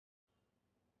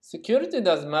Security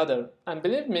does matter, and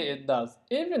believe me it does,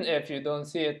 even if you don't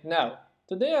see it now.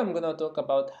 Today I'm gonna talk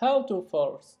about how to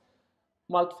force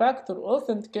multi-factor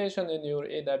authentication in your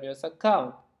AWS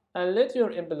account and let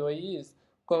your employees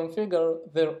configure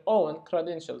their own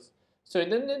credentials. So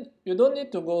you don't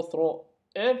need to go through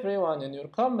everyone in your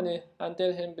company and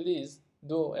tell him please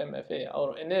do MFA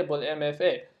or enable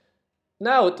MFA.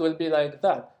 Now it will be like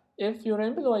that. If your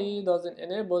employee doesn't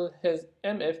enable his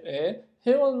MFA,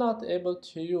 he will not able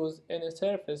to use any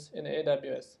service in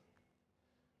AWS.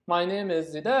 My name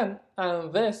is Zidane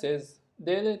and this is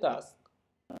Daily Task.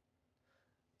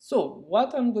 So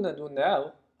what I'm gonna do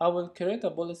now, I will create a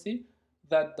policy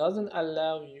that doesn't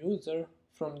allow user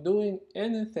from doing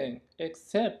anything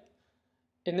except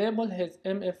enable his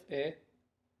MFA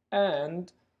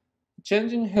and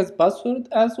changing his password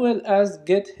as well as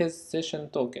get his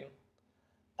session token.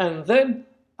 And then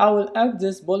I will add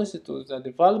this policy to the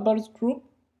developers group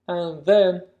and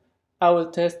then I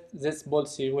will test this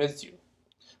policy with you.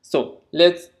 So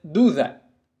let's do that.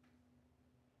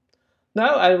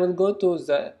 Now I will go to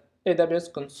the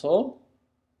AWS console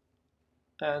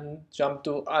and jump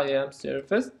to IAM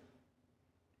service.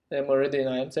 I'm already in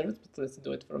IAM service, but let's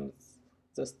do it from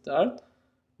the start.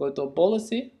 Go to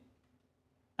policy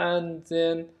and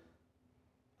then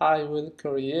I will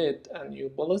create a new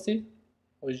policy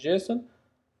with JSON.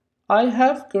 I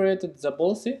have created the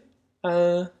policy.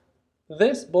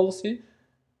 This policy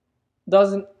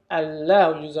doesn't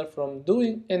allow user from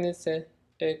doing anything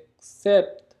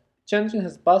except changing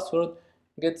his password,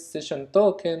 get session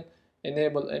token,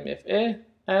 enable MFA,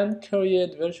 and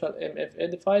create virtual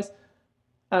MFA device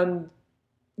and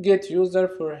get user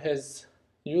for his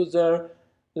user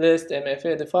list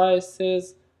MFA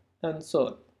devices and so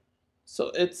on.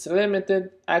 So it's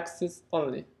limited access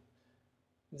only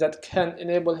that can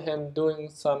enable him doing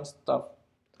some stuff.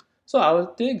 So I will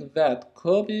take that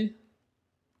copy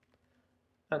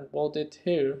and put it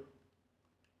here.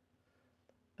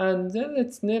 And then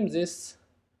let's name this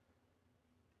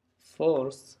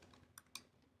force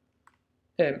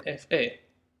MFA.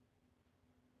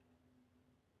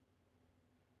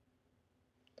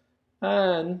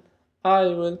 And I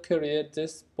will create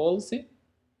this policy,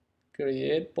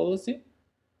 create policy.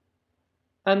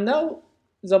 And now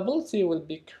the policy will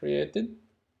be created.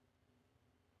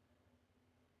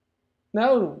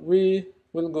 Now we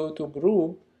will go to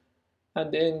group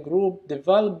and in group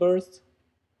developers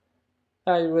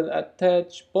I will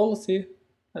attach policy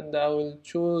and I will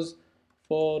choose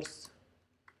force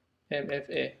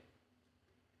MFA.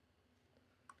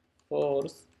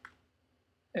 Force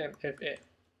MFA.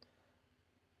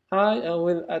 I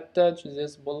will attach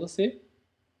this policy.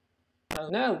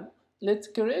 And now let's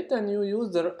create a new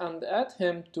user and add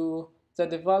him to the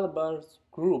developers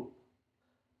group.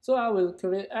 So I will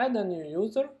add a new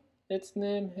user. Let's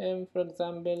name him, for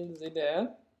example, ZDL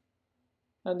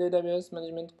and AWS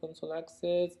Management Console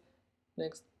Access.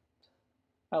 Next,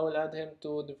 I will add him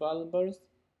to developers.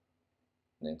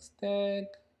 Next tag,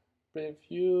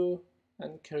 preview,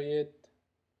 and create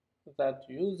that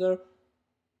user.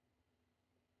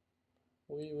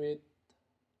 We wait.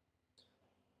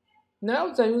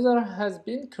 Now the user has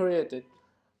been created.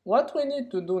 What we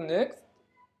need to do next,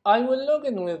 I will log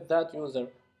in with that user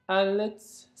and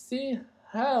let's see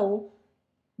how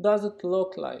does it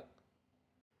look like.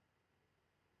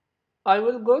 I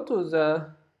will go to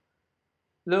the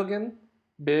login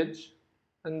page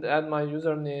and add my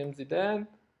username Zidane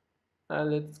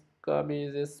and let's copy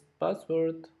this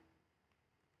password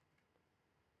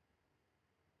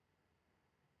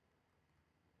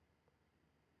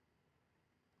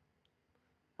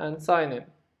and sign in.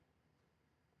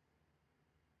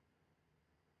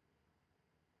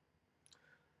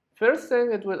 First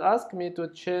thing, it will ask me to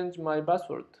change my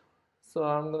password. So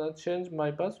I'm gonna change my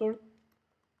password.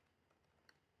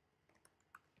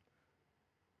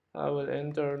 I will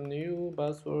enter new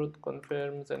password,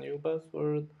 confirm the new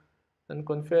password, and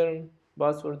confirm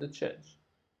password change.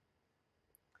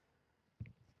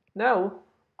 Now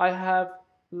I have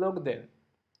logged in.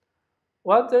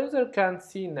 What the user can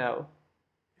see now,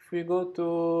 if we go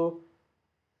to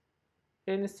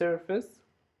any surface,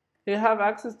 he have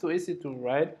access to EC2,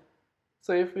 right?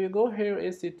 So if we go here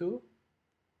EC2,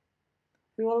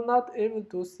 he will not able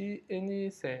to see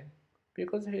anything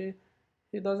because he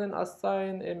doesn't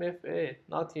assign MFA,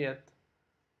 not yet.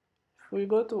 If we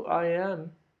go to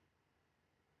IAM,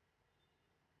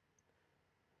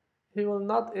 he will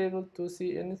not able to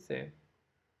see anything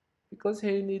because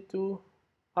he need to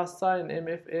assign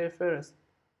MFA first.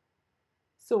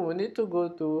 So we need to go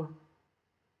to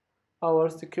our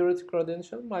security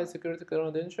credential, my security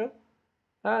credential,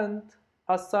 and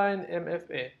assign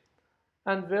MFA.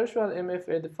 and virtual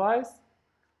MFA device,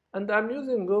 and I'm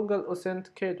using Google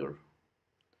Authenticator.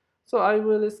 So I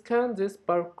will scan this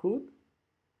barcode,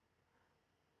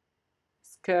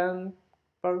 scan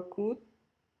barcode,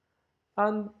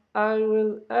 and I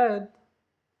will add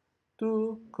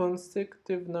two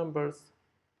consecutive numbers.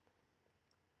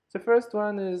 The first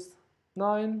one is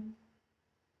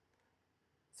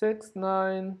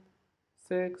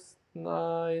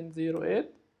 9696908.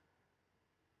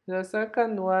 The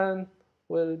second one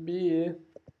will be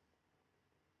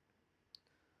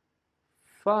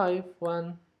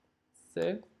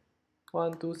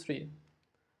 516123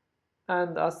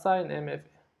 and assign MFA.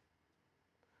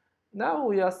 Now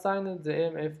we assigned the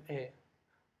MFA.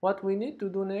 What we need to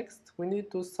do next, we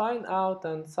need to sign out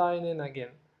and sign in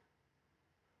again.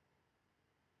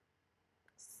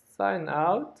 Sign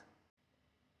out.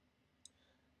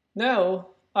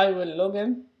 Now I will log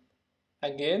in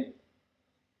again,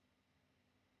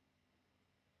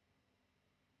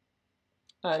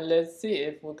 and let's see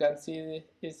if we can see the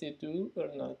EC2 or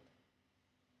not.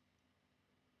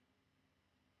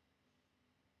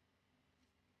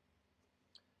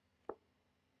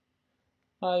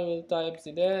 I will type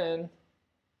Zidane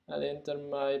and enter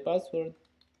my password,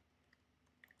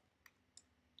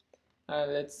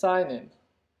 and let's sign in.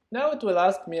 Now it will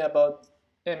ask me about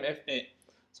MFA.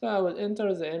 So I will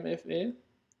enter the MFA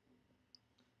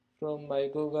from my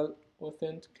Google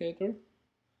Authenticator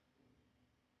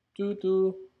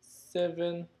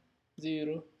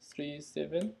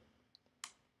 227037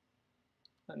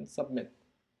 and submit.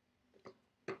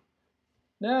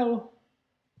 Now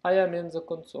I am in the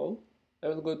console. I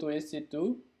will go to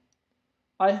EC2.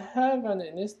 I have an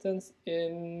instance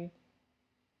in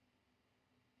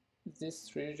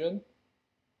this region,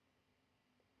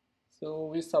 so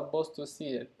we're supposed to see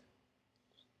it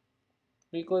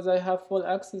because I have full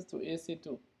access to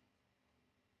EC2.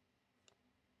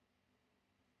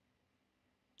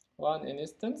 One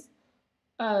instance,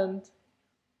 and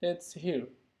it's here.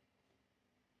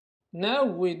 Now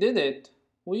we did it.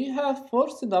 We have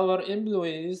forced our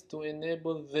employees to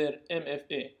enable their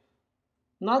MFA.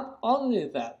 Not only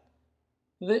that,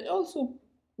 they also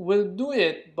will do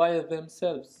it by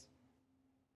themselves.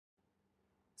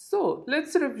 So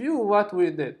let's review what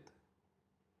we did.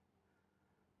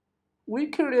 We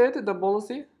created a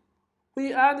policy.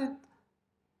 We added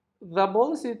the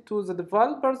policy to the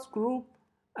developers group,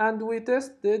 and we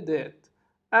tested it,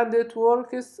 and it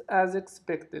works as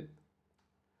expected.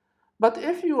 But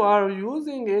if you are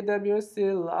using AWS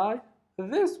CLI,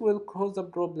 this will cause a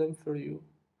problem for you.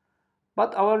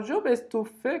 But our job is to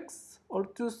fix or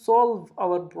to solve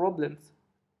our problems.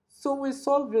 So we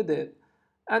solved it,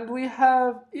 and we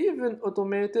have even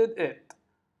automated it.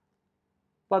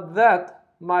 But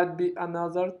that might be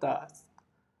another task.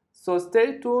 So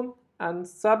stay tuned and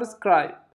subscribe.